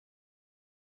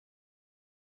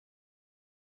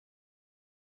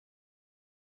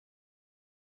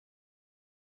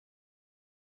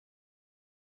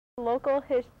Local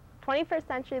 21st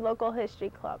Century Local History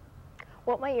Club.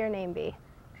 What might your name be?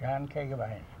 John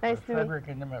Kaegebein. Nice to Frederick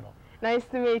in the middle. Nice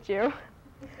to meet you.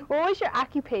 What was your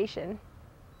occupation?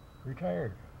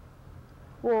 Retired.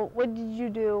 Well, what did you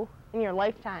do in your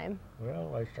lifetime?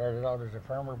 Well, I started out as a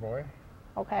farmer boy.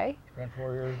 Okay. Spent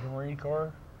 4 years in the Marine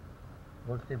Corps.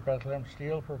 Worked at Bethlehem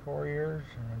Steel for 4 years,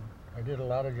 and I did a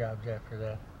lot of jobs after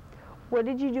that. What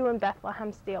did you do in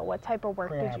Bethlehem Steel? What type of work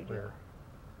Crane did you operator.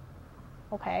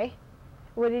 do? Okay.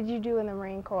 What did you do in the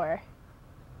Marine Corps?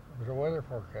 I was a weather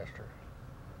forecaster.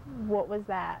 What was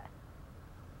that?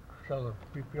 Tell the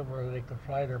people whether they could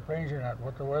fly their planes or not,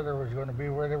 what the weather was going to be,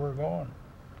 where they were going.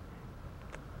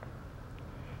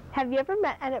 Have you ever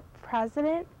met a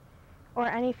president or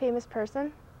any famous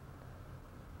person?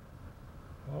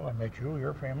 Well, I met you.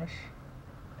 You're famous.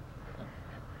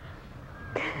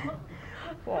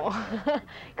 Well,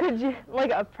 could you,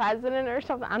 like a president or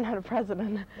something? I'm not a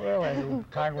president. Well, I knew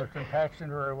Congressman Paxton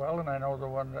very well, and I know the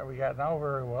one that we got now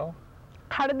very well.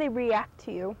 How did they react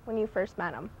to you when you first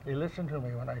met them? They listen to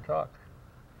me when I talk,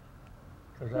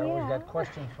 because I always got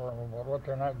questions for them about what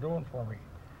they're not doing for me.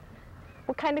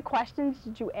 What kind of questions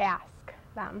did you ask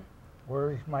them?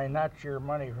 Where's my not your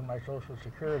money from my Social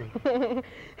Security?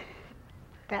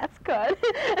 That's good.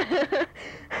 In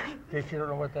case you don't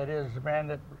know what that is, the man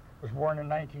that was born in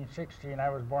 1960 and I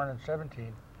was born in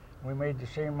 17, we made the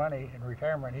same money in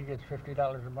retirement. He gets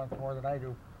 $50 a month more than I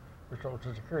do for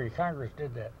Social Security. Congress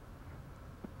did that.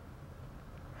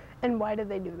 And why did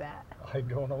they do that? I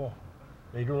don't know.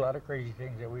 They do a lot of crazy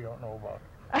things that we don't know about.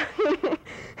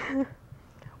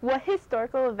 What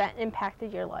historical event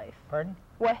impacted your life? Pardon?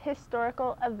 What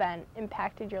historical event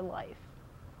impacted your life?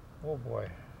 Oh boy.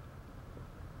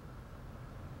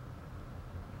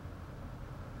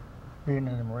 Being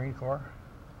in the Marine Corps.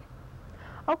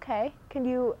 Okay. Can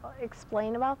you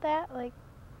explain about that?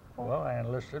 Well, I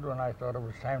enlisted when I thought it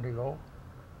was time to go.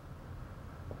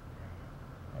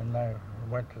 And I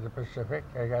went to the Pacific.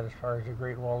 I got as far as the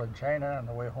Great Wall in China on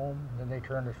the way home. And then they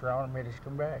turned us around and made us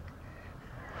come back.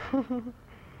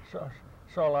 So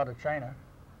saw a lot of China.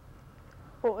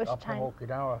 What was up China? from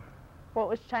Okinawa. What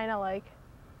was China like?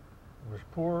 It was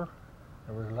poor.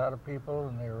 There was a lot of people,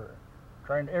 and they were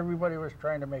trying. Everybody was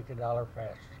trying to make a dollar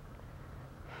fast.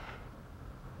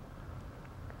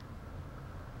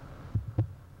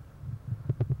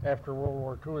 After World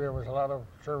War II, there was a lot of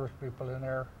service people in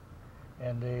there,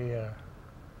 and the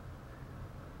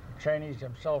Chinese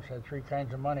themselves had 3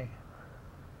 kinds of money.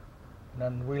 And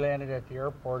then we landed at the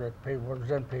airport at what was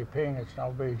then Beijing, it's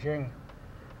now Beijing.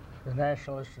 The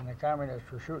nationalists and the communists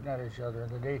were shooting at each other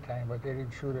in the daytime, but they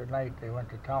didn't shoot at night. They went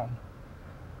to town.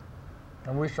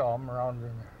 And we saw them around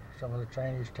in some of the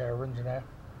Chinese taverns and that.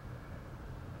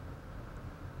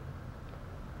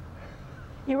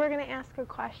 You were going to ask a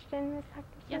question, Ms.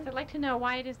 Hectorson? Yes, I'd like to know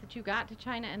why it is that you got to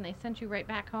China and they sent you right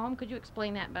back home. Could you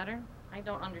explain that better? I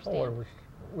don't understand. Oh, it was,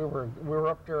 we were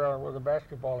up there with a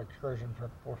basketball excursion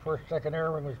for first, second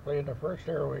air wing was playing the first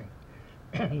air wing.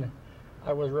 And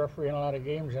I was refereeing a lot of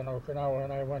games in Okinawa,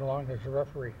 and I went along as a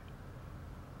referee.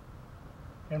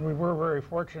 And we were very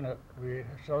fortunate. This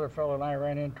other fellow and I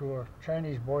ran into a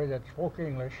Chinese boy that spoke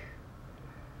English.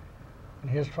 And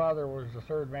his father was the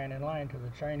 3rd man in line to the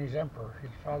Chinese emperor.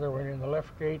 His father went in the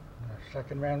left gate, and the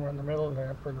 2nd man went in the middle, and the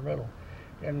emperor in the middle.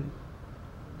 And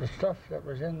the stuff that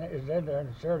was in there is in there, and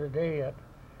it's there today yet.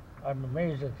 I'm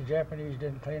amazed that the Japanese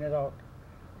didn't clean it out.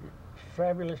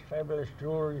 Fabulous, fabulous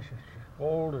jewelry,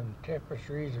 gold and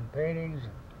tapestries and paintings,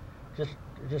 and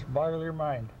just boggle your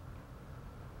mind.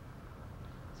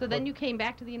 So then you came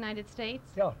back to the United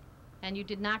States? Yeah. And you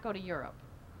did not go to Europe?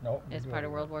 No. As part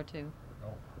of World War II?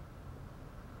 No.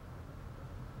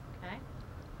 Okay.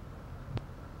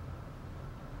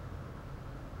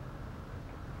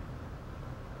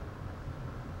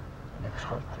 Next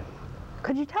question.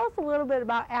 Could you tell us a little bit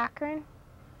about Akron?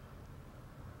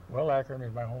 Well, Akron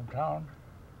is my hometown.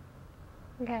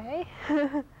 Okay.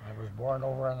 I was born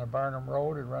over on the Barnum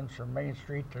Road. It runs from Main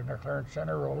Street to the Clarence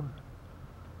Center Road.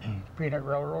 The Peanut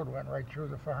Railroad went right through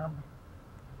the farm.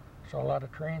 Saw a lot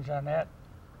of trains on that.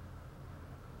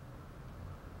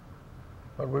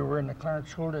 But we were in the Clarence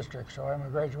School District, so I'm a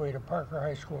graduate of Parker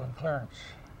High School in Clarence.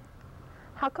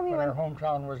 How come you But went? our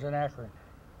hometown was in Akron.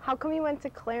 How come you went to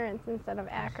Clarence instead of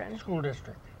Akron? School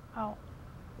district. Oh.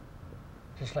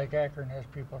 Just like Akron has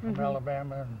people from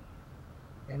Alabama and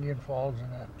Indian Falls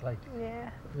and that, like, Yeah.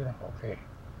 you know, okay.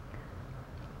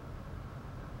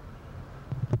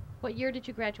 What year did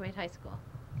you graduate high school?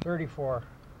 34.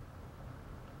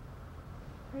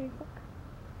 34.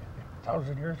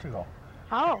 1,000 years ago.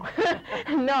 Oh.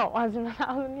 No, it wasn't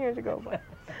 1,000 years ago, but.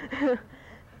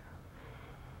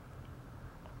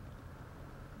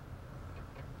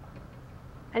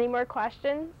 Any more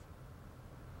questions?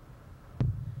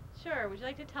 Sure. Would you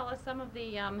like to tell us some of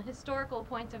the historical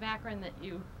points of Akron that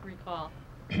you recall?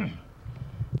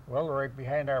 Well, right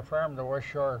behind our farm, the West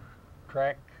Shore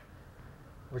track,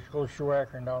 which goes through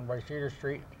Akron down by Cedar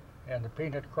Street, and the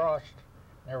Peanut crossed.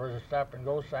 There was a stop and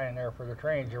go sign there for the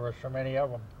trains. There were so many of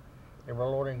them. They were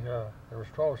loading, there was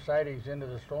 12 sidings into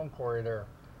the stone quarry there.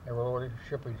 They were loading,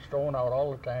 shipping stone out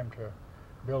all the time to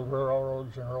build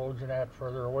railroads and roads and that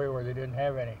further away where they didn't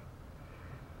have any.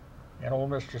 And old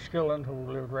Mr. Skillen,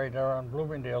 who lived right there on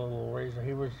Bloomingdale a little ways,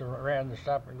 he ran the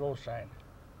stop and go sign.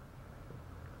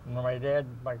 And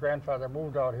my grandfather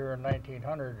moved out here in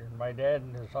 1900, and my dad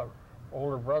and his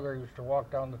older brother used to walk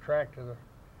down the track to the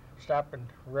stop and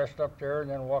rest up there,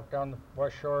 and then walk down the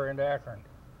West Shore into Akron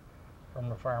from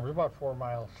the farm. It was about 4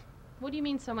 miles. What do you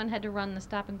mean someone had to run the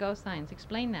stop and go signs?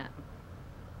 Explain that.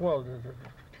 Well, to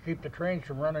keep the trains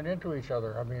from running into each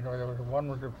other. I mean, there was one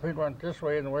where the train went this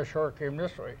way and the West Shore came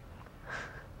this way.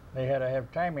 They had to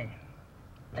have timing.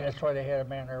 And that's why they had a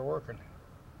man there working.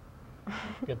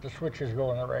 Get the switches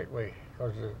going the right way.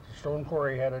 Because the stone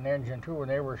quarry had an engine too,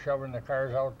 and they were shoving the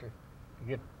cars out to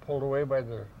get pulled away by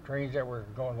the trains that were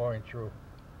going through.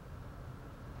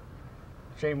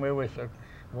 Same way with the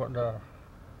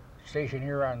station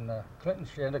here on end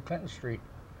of Clinton Street.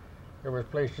 There was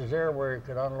places there where you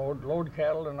could load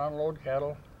cattle and unload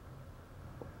cattle.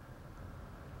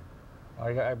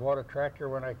 I bought a tractor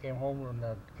when I came home, and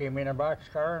came in a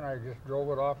boxcar, and I just drove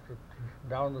it off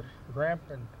down the ramp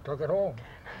and took it home.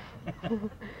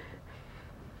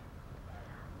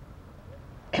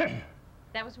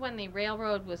 That was when the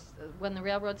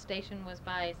railroad station was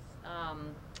by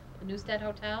the Newstead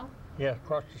Hotel? Yeah,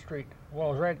 across the street. Well,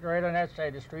 it was right on that side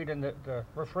of the street, and the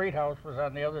freight house was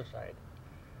on the other side.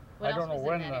 What else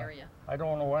was in that area? I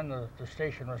don't know when the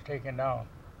station was taken down.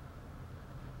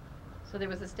 So there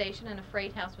was a station and a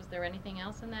freight house. Was there anything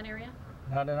else in that area?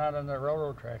 Not on the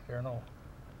railroad track there, no.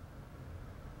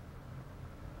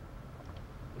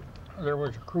 There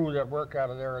was a crew that worked out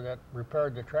of there that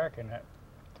repaired the track in that.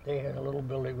 They had a little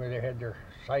building where they had their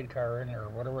sidecar in there, or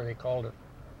whatever they called it.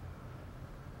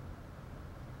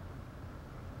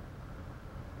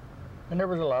 And there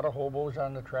was a lot of hobos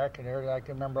on the track in there. I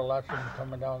can remember lots of them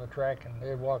coming down the track, and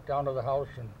they'd walk down to the house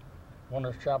and want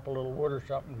to chop a little wood or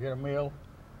something, get a meal.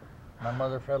 My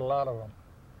mother fed a lot of them.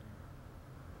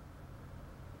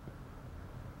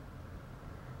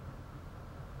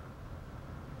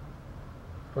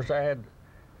 Of course, it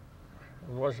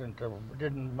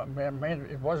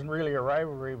wasn't really a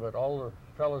rivalry, but all the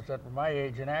fellows that were my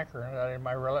age in Akron, in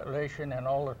my relation, and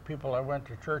all the people I went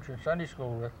to church and Sunday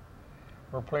school with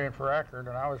were playing for Akron,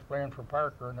 and I was playing for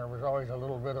Parker, and there was always a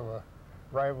little bit of a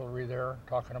rivalry there,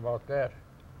 talking about that.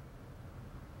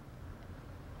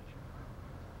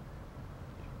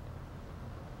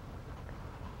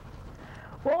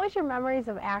 What was your memories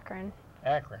of Akron?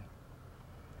 Akron.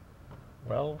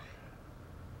 Well,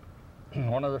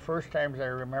 one of the first times I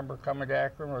remember coming to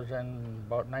Akron was in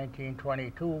about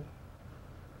 1922.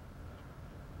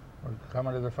 We were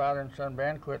coming to the father and son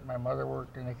banquet. My mother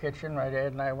worked in the kitchen. My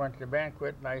dad and I went to the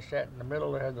banquet, and I sat in the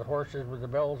middle. They had the horses with the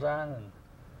bells on, and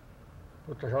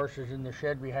put the horses in the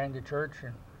shed behind the church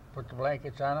and put the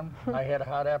blankets on them. I had a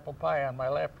hot apple pie on my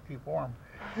lap to keep warm.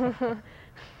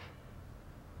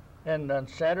 And on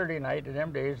Saturday night, in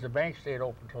them days, the bank stayed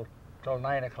open till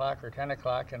 9 o'clock or 10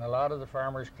 o'clock, and a lot of the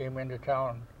farmers came into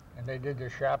town, and they did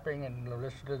their shopping and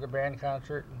listened to the band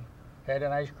concert and had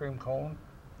an ice cream cone.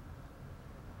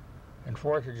 And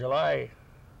 4th of July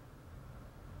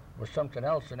was something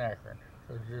else in Akron,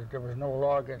 because there was no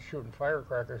law against shooting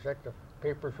firecrackers. Like the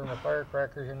papers from the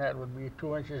firecrackers and that would be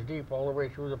 2 inches deep all the way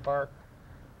through the park.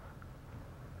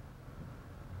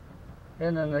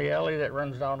 And in the alley that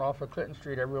runs down off of Clinton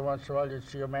Street, every once in a while you'd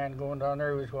see a man going down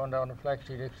there. He was going down to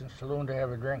Flexi Dixon's saloon to have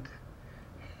a drink.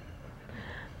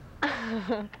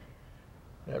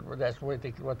 That's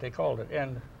what they called it.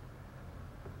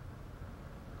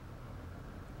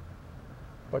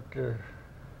 But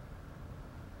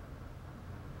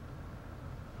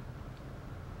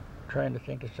trying to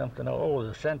think of something else. Oh,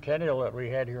 the centennial that we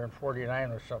had here in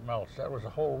 '49 was something else. That was a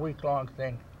whole week-long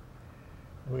thing.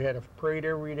 We had a parade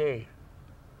every day.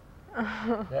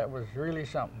 That was really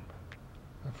something.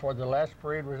 Before the last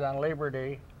parade was on Labor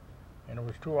Day, and it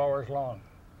was 2 hours long.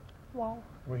 Wow.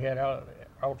 We had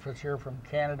outfits here from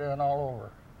Canada and all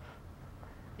over.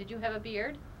 Did you have a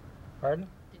beard? Pardon?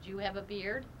 Did you have a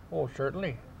beard? Oh,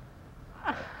 certainly.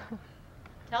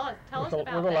 Tell us about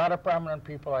that. With a lot of prominent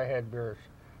people, I had beers.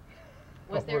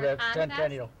 Was there for a that contest?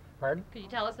 Centennial. Pardon? Could you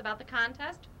tell us about the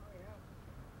contest?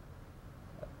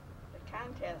 The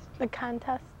contest. The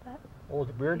contest that... Oh,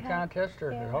 the beard Yeah. contest?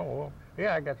 Or, Yeah. oh, well,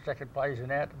 yeah, I got second prize in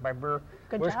that. My Good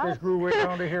whiskers job. grew way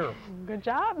down to here. Good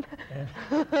job.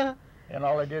 And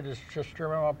all I did is just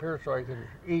trim them up here so I could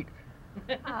eat.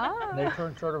 And they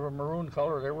turned sort of a maroon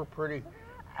color. They were pretty.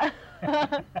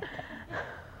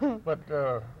 But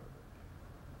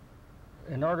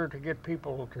in order to get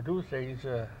people to do things,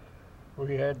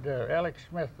 we had Alex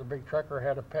Smith, the big trucker,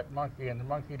 had a pet monkey, and the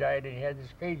monkey died, and he had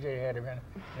this cage they had him in,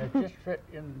 and it just fit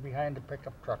in behind the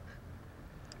pickup truck.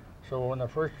 So when the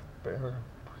first the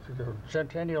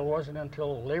centennial wasn't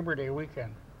until Labor Day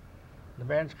weekend. The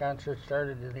band's concert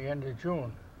started at the end of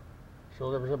June.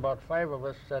 So there was about 5 of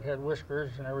us that had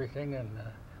whiskers and everything, and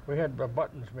we had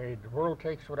buttons made. The world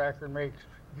takes what Akron makes,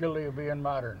 guilty of being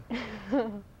modern.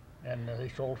 And they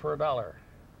sold for $1.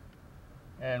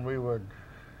 And we would,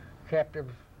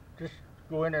 captives, just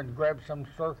go in and grab some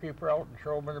storekeeper out and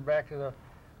throw them in the back of the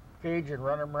cage and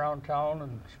run them around town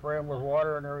and spray them with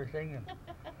water and everything.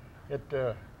 And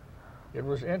it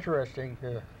was interesting.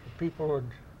 People would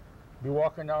be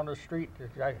walking down the street.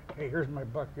 Hey, here's my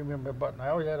buck, give me my button. I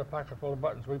always had a pocket full of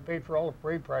buttons. We paid for all the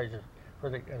parade prizes, for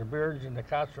the beards and the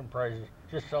costume prizes,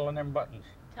 just selling them buttons.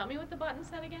 Tell me what the button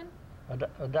said again.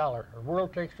 $1. The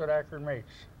world takes what Akron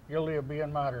makes, guilty of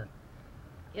being modern.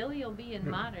 Guilty of being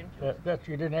modern. That's,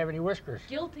 you didn't have any whiskers.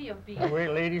 Guilty of being. The way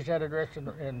ladies had to dress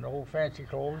in old fancy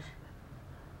clothes.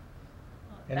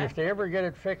 And if they ever get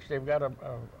it fixed, they've got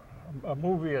a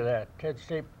movie of that. Ted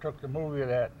Stape took the movie of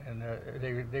that, and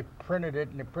they printed it,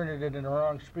 and they printed it in the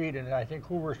wrong speed, and I think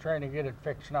Hoover's trying to get it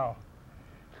fixed now.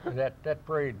 that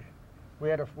parade. We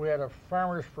had a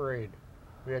farmers parade.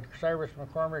 We had Cyrus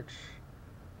McCormick's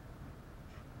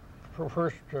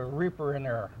first reaper in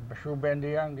there. Bashu Ben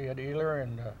DeYoung, the dealer,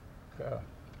 and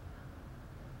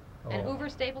And Hoover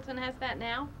Stapleton has that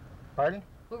now? Pardon?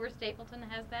 Hoover Stapleton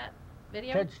has that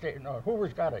video? Ted Stape, no,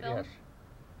 Hoover's got it, Film? yes.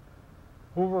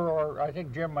 Hoover, or I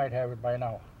think Jim might have it by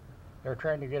now. They're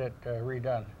trying to get it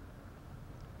redone.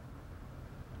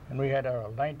 And we had a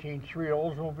 1903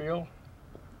 Oldsmobile.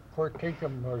 Court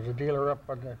Tinkham was a dealer up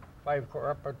on the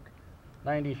up at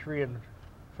 93 and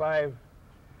 5.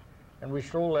 And we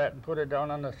stole that and put it down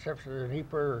on the steps, and he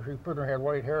had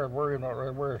white hair and worried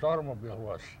about where his automobile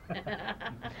was.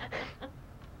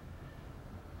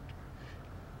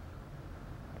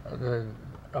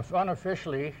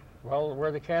 Unofficially, well,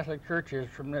 where the Catholic Church is,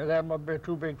 from there, that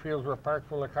 2 big fields were parked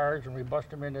full of cars, and we bust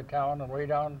them into town and way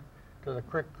down to the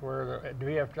creek where the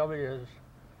VFW is.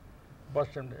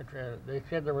 Bust them. They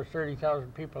said there were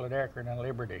 30,000 people at Akron on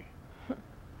Labor Day.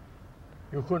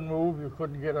 You couldn't move. You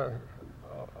couldn't get a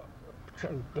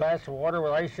glass of water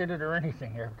with ice in it or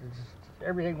anything.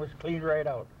 Everything was cleaned right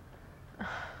out.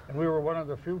 And we were one of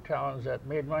the few towns that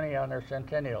made money on their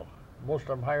centennial. Most of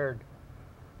them hired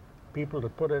people to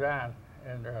put it on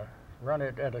and run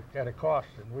it at a cost,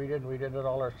 and we didn't. We did it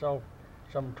all ourselves.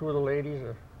 2 of the ladies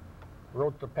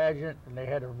wrote the pageant, and they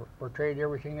had to portray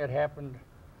everything that happened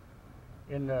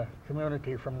in the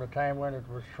community from the time when it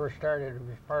was first started. It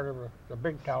was part of the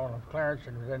big town of Clarence,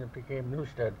 and then it became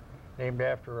Newstead, named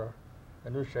after the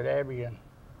Newstead Abbey in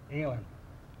England.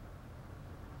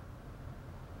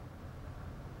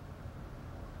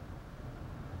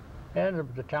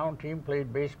 And the town team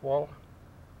played baseball.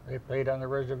 They played on the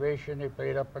reservation. They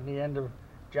played up on the end of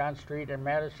John Street in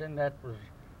Madison. That was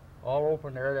all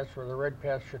open there. That's where the Red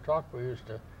Path Chautauqua used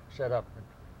to set up and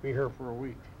be here for a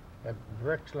week. Had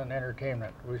excellent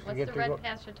entertainment. We used What's to get the to Red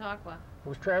Path Chautauqua? It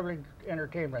was traveling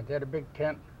entertainment. They had a big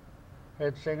tent,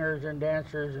 had singers and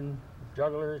dancers and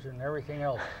jugglers and everything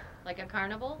else. Like a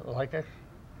carnival? Like it?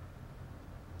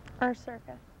 Or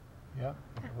circus. Yeah,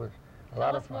 it was a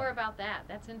lot Tell of us fun. more about that.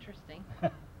 That's interesting.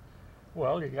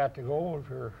 Well, you got to go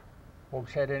if your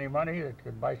folks had any money that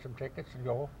could buy some tickets and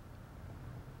go.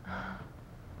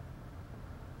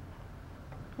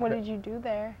 What did you do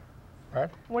there? What?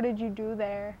 What did you do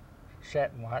there?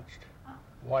 Sat and watched,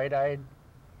 wide-eyed.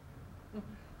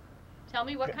 Tell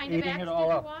me, what kind of Eating acts it did all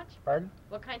you up. watch? Pardon?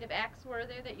 What kind of acts were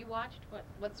there that you watched?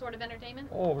 What sort of entertainment?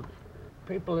 Oh,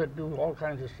 people that do all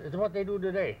kinds of. It's what they do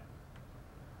today.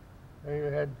 They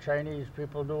had Chinese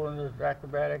people doing the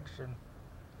acrobatics, and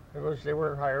they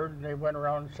were hired, and they went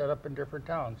around and set up in different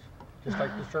towns, just like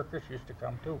the circus used to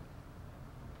come too.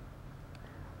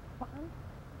 Fun.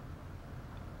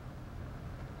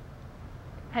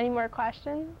 Any more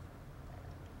questions?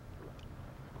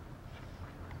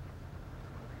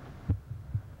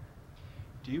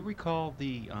 Do you recall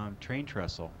the train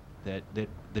trestle,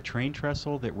 the train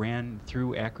trestle that ran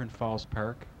through Akron Falls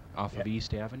Park off of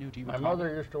East Avenue? Do you My recall?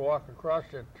 mother used to walk across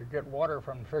it to get water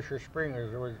from Fisher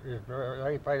Springs. It was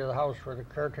right by the house where the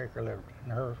caretaker lived.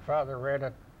 And her father ran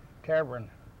a tavern in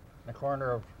the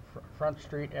corner of Front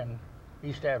Street and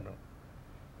East Avenue.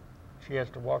 She has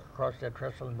to walk across that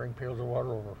trestle and bring pails of water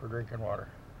over for drinking water.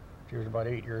 She was about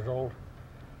 8 years old.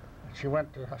 She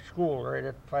went to school right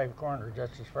at Five Corners.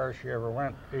 That's as far as she ever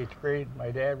went, 8th grade.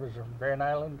 My dad was from Grand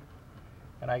Island,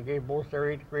 and I gave both their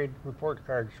 8th grade report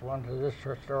cards, one to this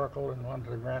historical and one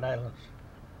to the Grand Islands.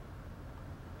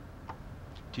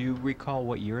 Do you recall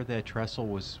what year that trestle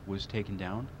was taken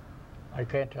down? I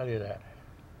can't tell you that.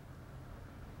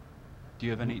 Do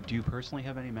you personally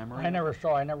have any memory? I never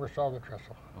saw the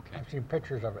trestle. Okay. I've seen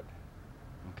pictures of it.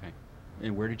 Okay.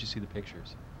 And where did you see the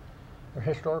pictures? The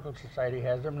Historical Society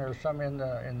has them. There's some in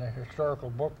the historical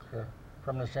book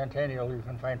from the Centennial. You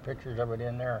can find pictures of it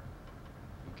in there.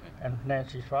 Okay. And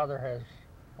Nancy's father has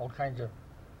all kinds of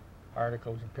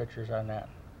articles and pictures on that.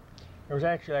 There was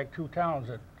actually like two towns.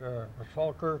 It was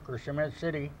Falkirk or Cement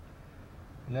City,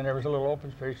 and then there was a little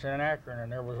open space in Akron,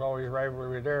 and there was always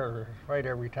rivalry there. There was a fight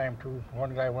every time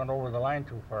one guy went over the line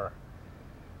too far.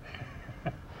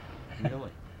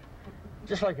 Really?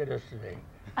 Just like it is today.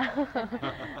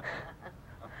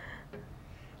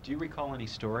 Do you recall any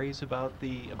stories about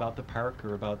the park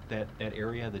or about that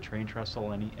area, the train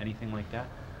trestle, anything like that?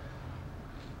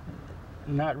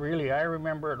 Not really. I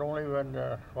remember it only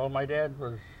when, my dad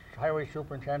was highway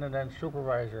superintendent and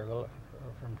supervisor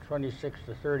from 26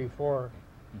 to 34,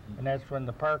 and that's when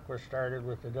the park was started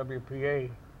with the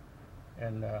WPA,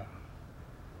 and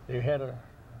they had a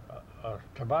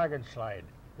toboggan slide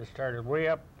that started way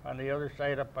up on the other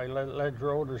side up by Ledge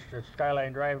Road, or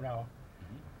Skyline Drive now,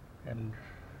 and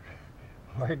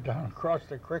right down across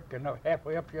the creek and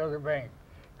halfway up the other bank.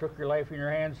 Took your life in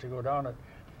your hands to go down it.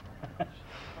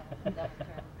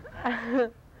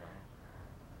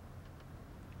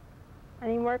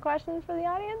 Any more questions for the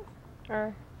audience?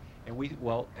 Or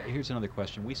And here's another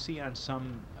question. We see on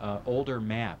some older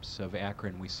maps of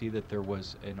Akron, we see that there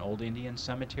was an old Indian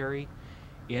cemetery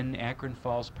in Akron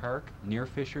Falls Park near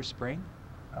Fisher Spring.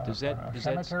 Does that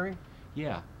cemetery?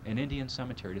 Yeah, an Indian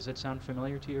cemetery. Does that sound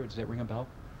familiar to you, or does that ring a bell?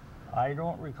 I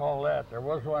don't recall that. There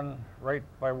was one right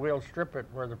by Whale Strippet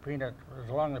where the Peanut was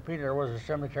along the Peanut. There was a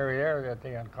cemetery there that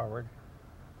they uncovered.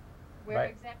 Where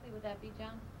exactly would that be,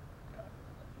 John?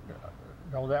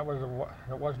 No, that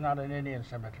was not an Indian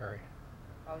cemetery.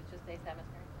 Oh, it's just a cemetery.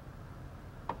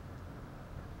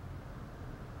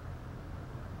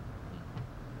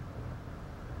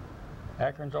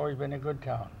 Akron's always been a good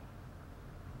town.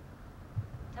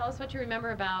 Tell us what you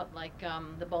remember about, like,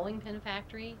 the bowling pin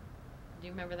factory. Do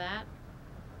you remember that?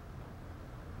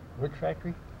 Which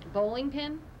factory? Bowling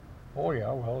pin? Oh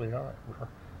yeah, well yeah.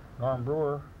 Norm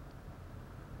Brewer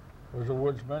was a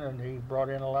woodsman, and he brought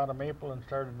in a lot of maple and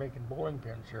started making bowling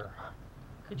pins here.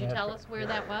 Could you tell us where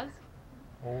that was?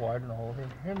 Oh, I don't know.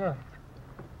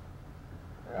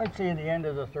 I'd say in the end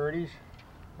of the 30s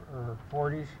or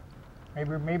 40s,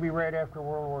 maybe right after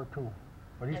World War II.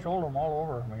 But he sold them all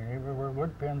over. I mean, they were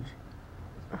wood pins.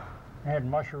 They had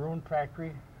musharoon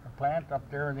factory, a plant up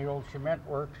there in the old cement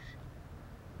works.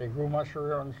 They grew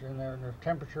mushrooms, and the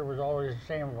temperature was always the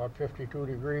same, about 52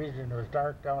 degrees, and it was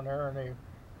dark down there, and they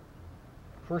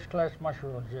first-class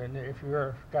mushrooms. And if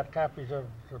you got copies of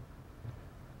the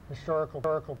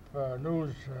historical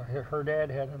news, her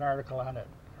dad had an article on it,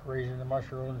 raising the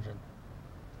mushrooms. And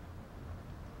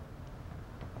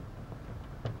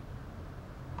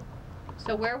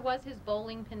So where was his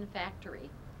bowling pin factory?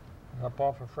 up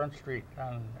off of Front Street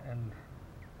and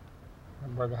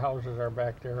where the houses are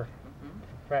back there.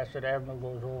 Facet Avenue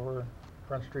goes over,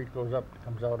 Front Street goes up,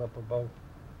 comes out up above.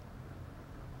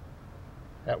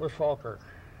 That was Falkirk.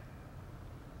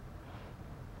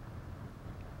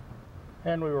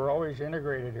 And we were always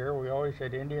integrated here. We always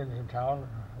had Indians in town.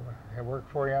 They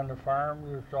worked for you on the farm.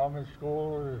 You saw them in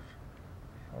school.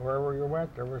 Wherever you went,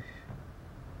 and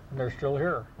they're still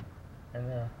here.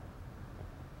 And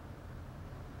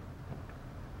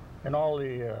all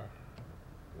the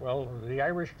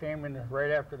Irish came in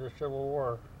right after the Civil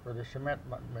War for the cement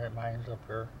mines up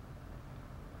here.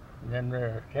 And then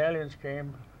the Italians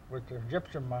came with the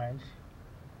gypsum mines.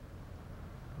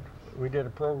 We did a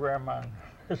program on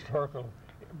historical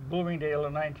Bloomingdale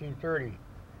in 1930.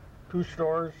 2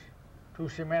 stores, 2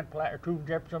 2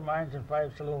 gypsum mines, and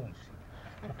 5 saloons.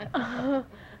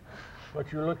 But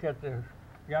you look at the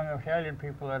young Italian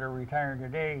people that are retiring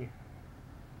today,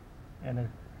 and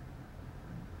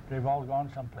they've all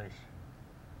gone someplace.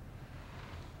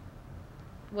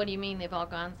 What do you mean they've all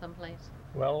gone someplace?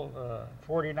 Well,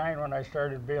 49, when I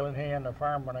started baling hay on the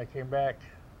farm, when I came back,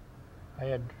 I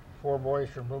had 4 boys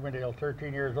from Bloomingdale,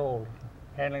 13 years old,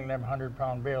 handling them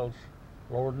 100-pound bales,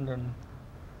 loading and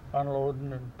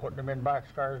unloading and putting them in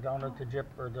boxcars down at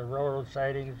the railroad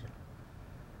sidings.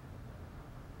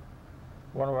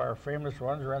 One of our famous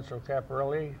ones, Renzo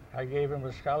Caparelli, I gave him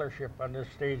a scholarship on this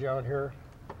stage out here,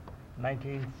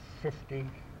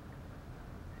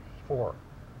 1954.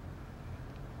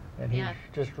 And he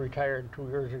just retired 2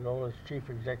 years ago as Chief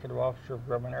Executive Officer of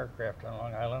Grumman Aircraft on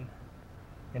Long Island.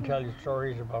 He can tell you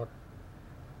stories about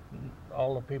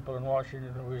all the people in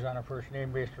Washington who he's on a first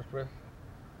name basis with,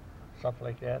 stuff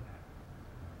like that.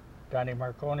 Donnie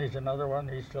Marconi's another one.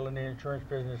 He's still in the insurance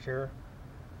business here.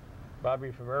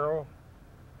 Bobby Favero,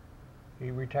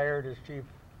 he retired as chief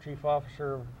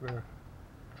officer of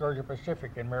Georgia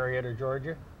Pacific in Marietta,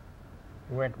 Georgia.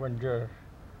 He went when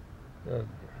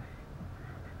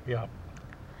yeah,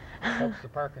 that's the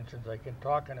Parkinson's. I can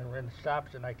talk and it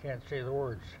stops and I can't say the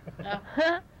words.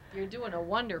 You're doing a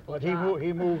wonderful But job.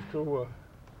 he moved to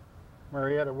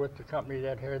Marietta with the company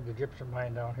that had the gypsum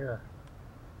mine down here.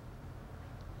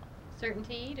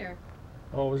 Certainteed, or?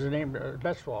 Oh, it was the name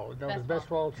Bestwall. No, it was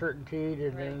Bestwall, Certainteed,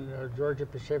 and Right. then Georgia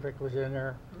Pacific was in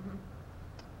there. Mm-hmm.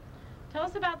 Tell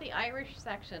us about the Irish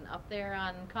section up there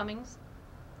on Cummings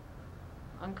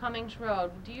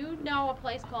Road. Do you know a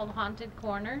place called Haunted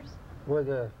Corners? Where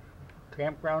the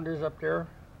campground is up there?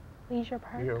 Leisure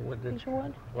Park, Yeah, with the,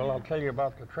 Leisurewood. well, I'll tell you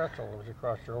about the trestle that was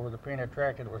across there over the painted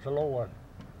track, and it was a low one.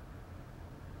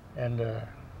 And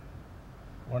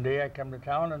one day I come to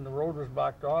town and the road was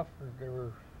blocked off. They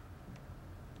were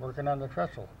working on the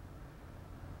trestle.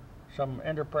 Some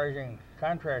enterprising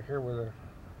contractor with a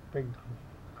big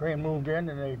crane moved in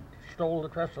and they stole the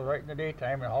trestle right in the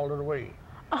daytime and hauled it away.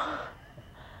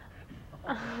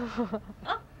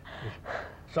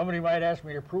 Somebody might ask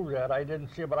me to prove that. I didn't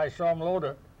see it, but I saw them load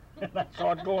it. And I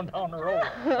saw it going down the road.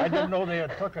 I didn't know they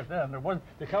had took it then.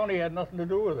 The county had nothing to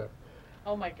do with it.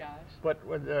 Oh my gosh. But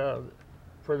with,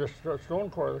 for the stone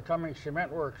quarry, the Cummings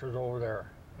Cement Works was over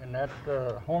there. And that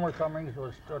Homer Cummings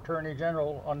was Attorney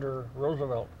General under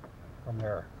Roosevelt from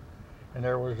there. And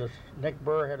there was this, Nick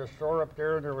Burr had a store up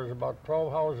there, and there was about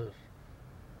 12 houses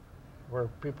where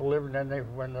people lived. And then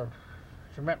when the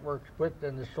cement works split,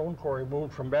 then the stone quarry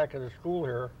moved from back of the school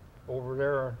here over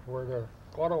there where the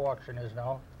auto auction is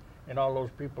now. And all those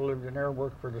people lived in there and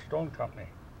worked for the stone company.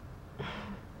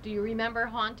 Do you remember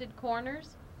Haunted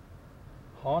Corners?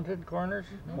 Haunted Corners?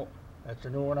 Mm-hmm. Oh, that's a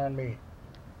new one on me.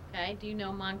 Okay. Do you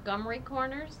know Montgomery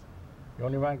Corners? The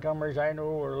only Montgomerys I knew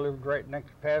were lived right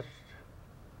next past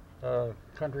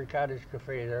Country Cottage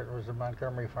Cafe. That was the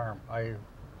Montgomery farm. I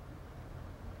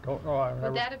don't know.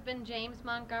 Would that have been James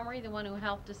Montgomery, the one who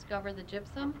helped discover the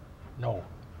gypsum? No.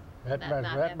 That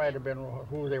might have been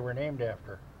who they were named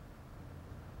after.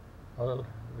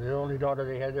 The only daughter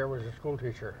they had there was a school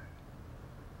teacher.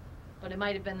 But it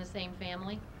might have been the same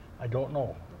family? I don't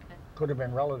know. Okay. Could have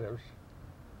been relatives.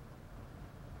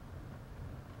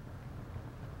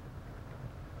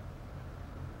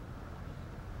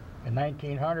 In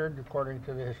 1900, according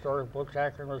to the historic books,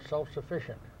 Akron was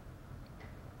self-sufficient.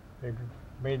 They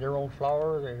made their own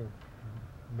flour, they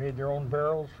made their own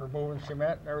barrels for moving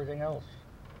cement and everything else.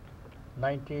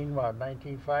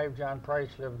 1905, John Price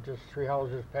lived just 3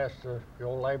 houses past the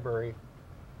old library.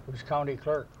 He was county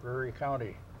clerk, Erie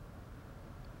County.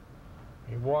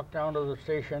 He'd walk down to the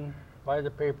station, buy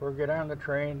the paper, get on the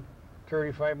train,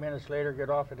 35 minutes later get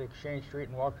off at Exchange Street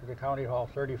and walk to the county hall,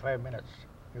 35 minutes.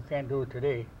 You can't do it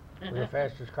today with the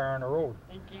fastest car on the road.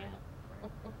 I can't.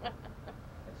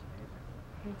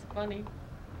 It's funny.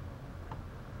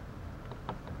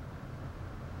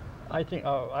 I think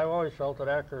I've always felt that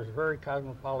Akron is very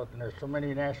cosmopolitan. There's so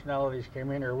many nationalities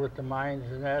came in here with the mines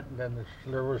and that, and then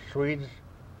there was Swedes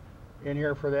in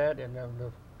here for that, and then the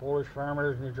Polish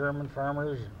farmers and the German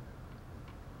farmers.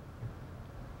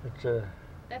 It's a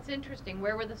That's interesting.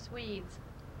 Where were the Swedes?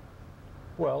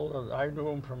 well, I knew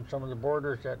them from some of the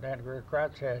borders that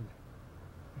Kratz had.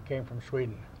 They came from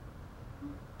Sweden,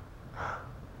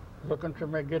 looking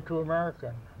to get to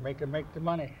America and make the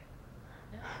money.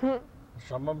 Yeah.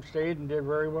 Some of them stayed and did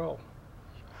very well.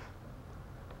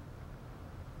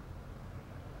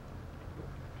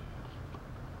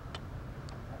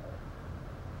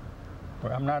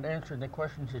 But I'm not answering the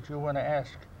questions that you want to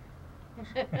ask.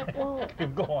 Well,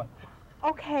 Keep going.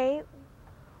 okay.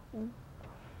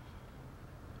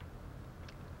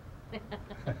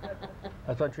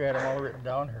 I thought you had them all written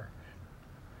down here.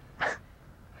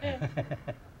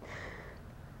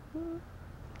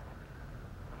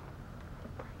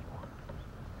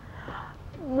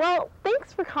 Well,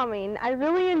 thanks for coming. I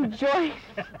really enjoyed.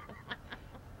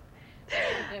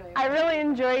 I really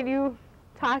enjoyed you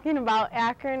talking about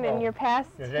Akron and your past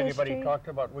Has anybody history. talked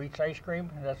about Wheat's Ice Cream?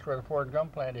 That's where the Ford gum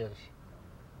plant is.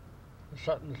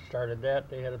 Sutton started that.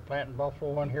 They had a plant in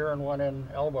Buffalo, one here and one in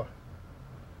Elba.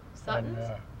 Sutton's?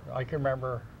 And I can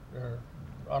remember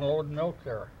unloading milk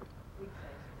there.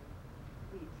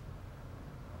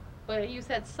 But you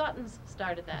said Sutton's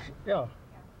started that. Yeah.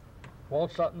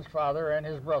 Walt Sutton's father and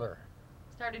his brother.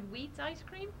 Started Wheat's ice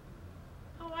cream?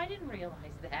 Oh, I didn't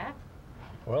realize that.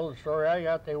 Well, the story I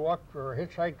got, they walked or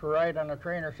hitchhiked a ride on a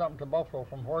train or something to Buffalo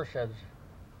from Horseheads,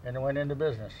 and they went into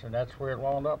business, and that's where it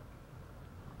wound up.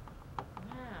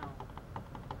 Wow.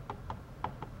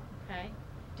 Okay.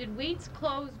 Did Wheat's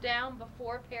close down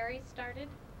before Perry's started?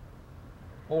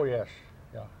 Oh, yes,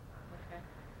 yeah.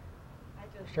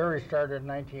 Okay. Perry started in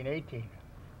 1918.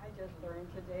 I just learned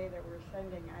today that we're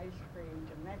sending ice cream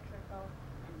to Mexico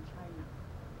and China.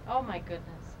 Oh my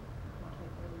goodness. I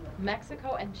can't believe it.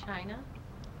 Mexico and China?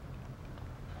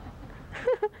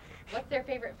 What's their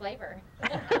favorite flavor?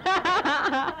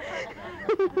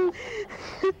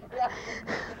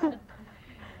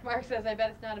 Mark says, I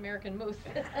bet it's not American Moose.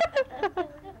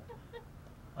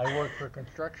 I worked for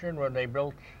construction when they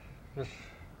built this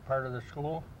part of the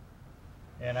school,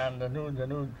 and on the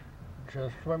new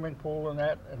swimming pool and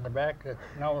that in the back, that's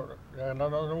now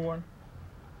another new one.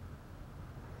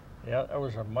 Yeah, that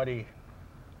was a muddy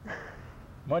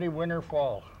winter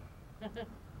fall,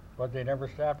 but they never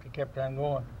stopped. They kept on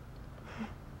going.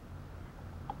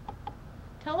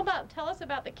 Tell us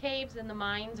about the caves and the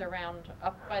mines around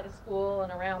up by the school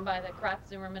and around by the Kratz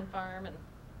Zimmerman farm and.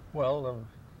 Well,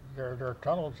 there are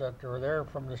tunnels that were there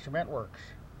from the cement works.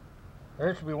 There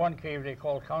used to be one cave they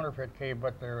called Counterfeit Cave,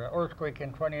 but the earthquake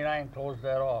in '29 closed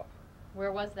that off.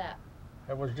 Where was that?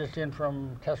 It was just in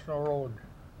from Tesno Road.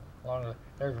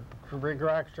 There's big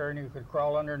rocks there, and you could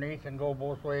crawl underneath and go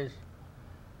both ways.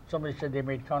 Somebody said they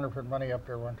made counterfeit money up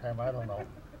there one time. I don't know.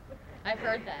 I've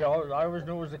heard that. Yeah, I always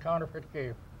knew it was the Counterfeit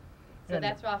Cave. So And,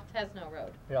 that's off Tesno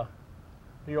Road. yeah.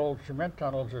 The old cement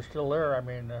tunnels are still there. I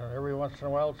mean, every once in a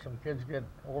while, some kids get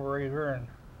overeager, and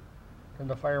then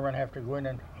the firemen have to go in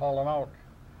and haul them out.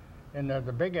 And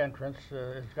the big entrance,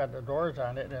 it's got the doors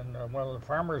on it, and one of the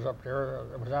farmers up there,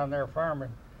 it was on their farm,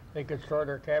 and they could store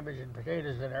their cabbage and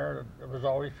potatoes in there. It was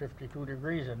always 52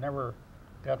 degrees. It never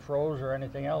got froze or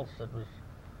anything else. It was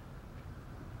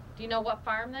Do you know what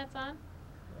farm that's on?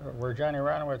 where Johnny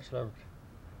Ronowitz lived,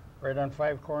 right on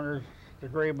Five Corners, the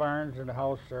gray barns and the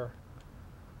house there.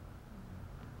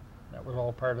 That was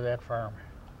all part of that farm.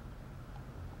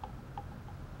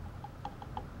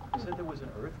 You said there was an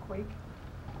earthquake?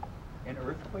 An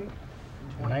earthquake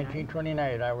In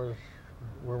 1929,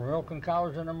 we were milking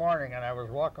cows in the morning, and I was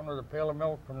walking with a pail of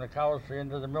milk from the cows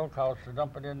into the milk house to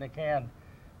dump it in the can.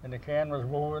 And the can was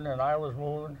moving, and I was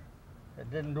moving. It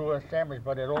didn't do us damage,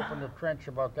 but it opened a trench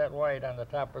about that wide on the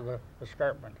top of the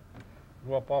escarpment.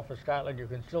 Go up off of Scotland, I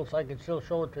can still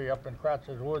show it to you up in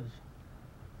Kratz's Woods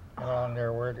along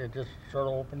there, where it just sort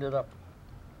of opened it up.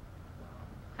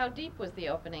 How deep was the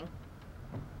opening?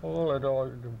 Oh,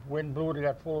 the wind blew, it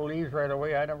got full of leaves right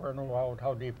away. I never knew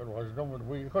how deep it was.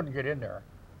 We couldn't get in there.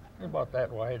 It was about that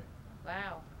wide.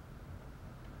 Wow.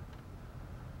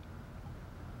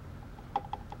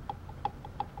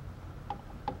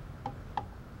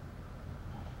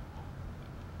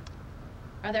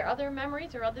 Are there other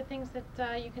memories or other things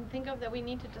that you can think of that we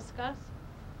need to discuss?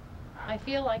 I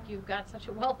feel like you've got such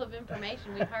a wealth of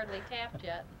information we've hardly tapped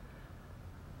yet.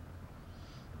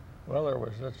 Well, there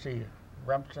was, let's see,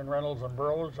 Remsen, Reynolds, and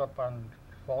Burroughs up on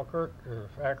Falkirk,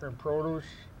 Akron Produce.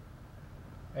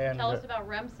 And Tell us about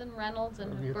Remsen, Reynolds,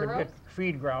 and you Burroughs. could get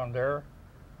feed ground there,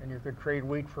 and you could trade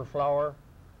wheat for flour.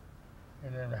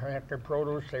 And in Akron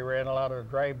Produce, they ran a lot of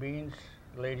dry beans.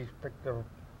 The ladies picked the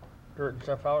dirt and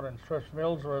stuff out, and Swift's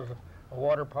Mills was a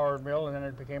water-powered mill, and then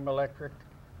it became electric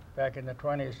back in the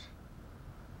 20s.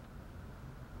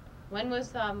 When was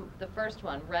the first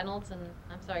one? Reynolds and,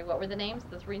 I'm sorry, what were the names?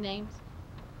 The three names?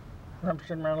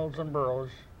 Remsen, Reynolds, and Burroughs.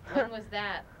 When was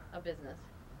that a business?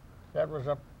 That was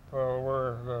up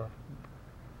where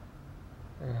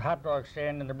the hot dog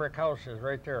stand and the brick house is,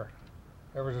 right there.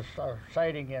 There was a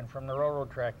siding in from the railroad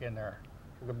track in there.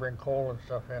 You could bring coal and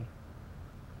stuff in.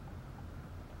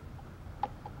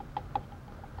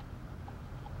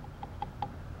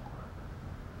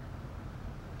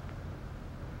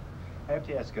 I have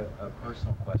to ask a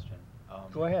personal question.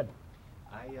 Go ahead.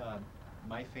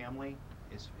 My family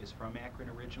is from Akron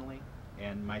originally,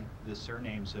 and the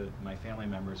surnames of my family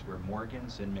members were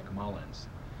Morgans and McMullins,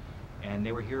 and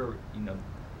they were here,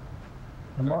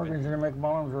 The Morgans and the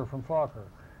McMullins were from Falkirk.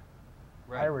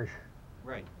 right, Irish.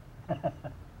 Right.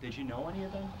 Did you know any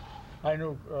of them? I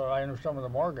knew some of the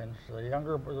Morgans. The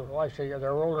younger, well, I say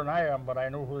they're older than I am, but I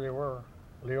knew who they were.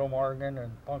 Leo Morgan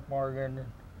and Punk Morgan, and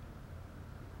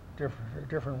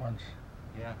different ones.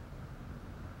 Yeah.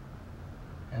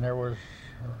 And there was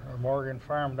a Morgan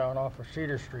farm down off of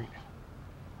Cedar Street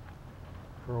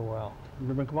for a while.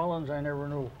 The McMullins I never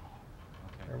knew. Okay.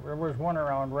 There was one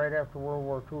around right after World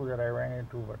War II that I ran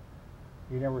into, but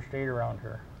he never stayed around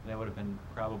here. That would have been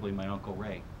probably my Uncle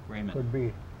Raymond. Could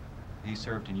be. He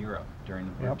served in Europe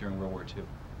during Yep. during World War II.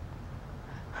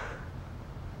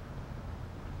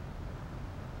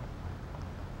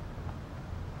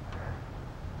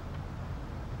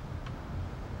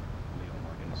 Leo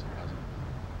Morgan is a cousin.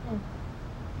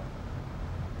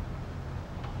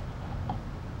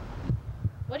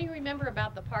 What do you remember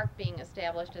about the park being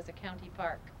established as a county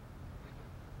park?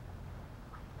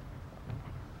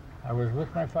 I was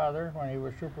with my father when he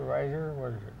was supervisor,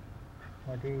 was it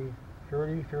 20,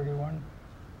 30, 31?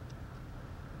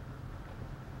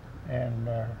 And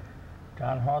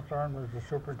John Hawthorne was the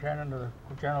superintendent of the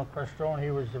General Crestone.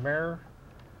 He was the mayor.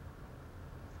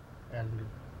 And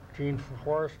Gene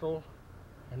Forrestal.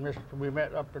 And we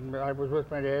met up, and I was with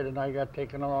my dad, and I got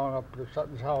taken along up to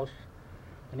Sutton's house.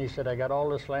 And he said, I got all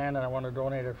this land, and I want to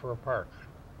donate it for a park.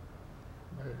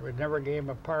 But we never gave him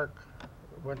a park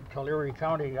until Erie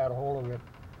County got a hold of it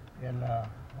in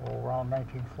around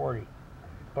 1940.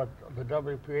 But the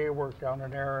WPA worked down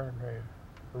in there, and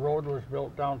the road was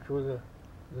built down through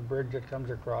the bridge that comes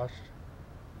across.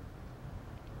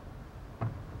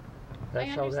 I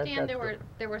understand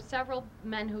there were several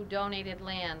men who donated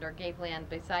land or gave land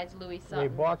besides Louis Sutton. They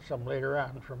bought some later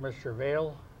on from Mr.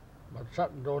 Vale, but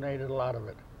Sutton donated a lot of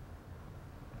it.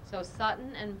 So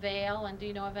Sutton and Vale, and do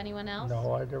you know of anyone else?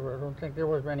 No, I don't think there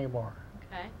was many more.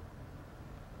 Okay.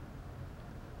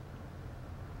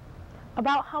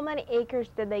 About how many acres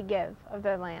did they give of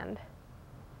their land?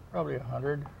 Probably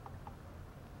 100.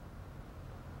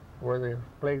 Where the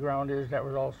playground is, that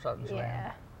was all Sutton's land.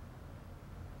 Yeah.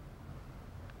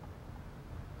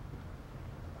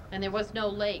 And there was no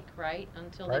lake, right,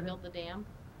 until Pardon? they built the dam?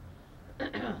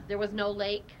 There was no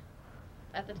lake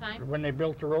at the time? When they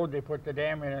built the road, they put the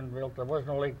dam in and built. There was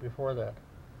no lake before that.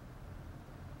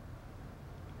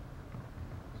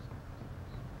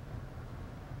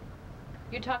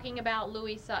 You're talking about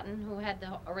Louis Sutton, who had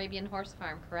the Arabian horse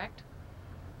farm, correct?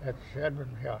 That's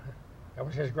Edmund, yeah. That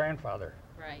was his grandfather.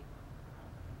 Right.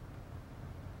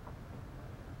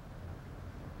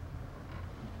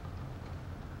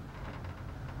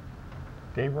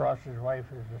 Dave Ross's wife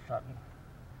is the Sutton.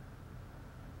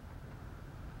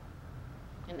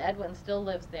 And Edwin still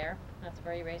lives there. That's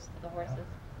where he raised the horses.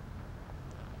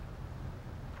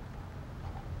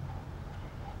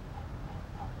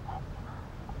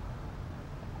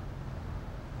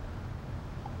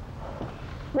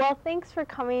 Well, thanks for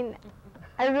coming.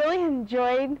 I really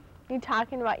enjoyed you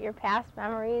talking about your past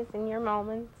memories and your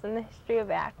moments in the history of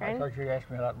I Akron. thought you'd ask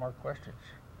me a lot more questions.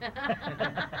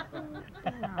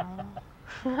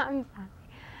 No. I'm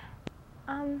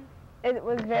sorry. It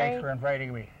was very... Thanks for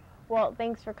inviting me. Well,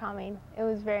 thanks for coming. It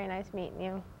was very nice meeting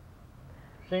you.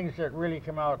 Things that really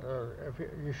come out,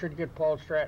 you should get Paul Stratton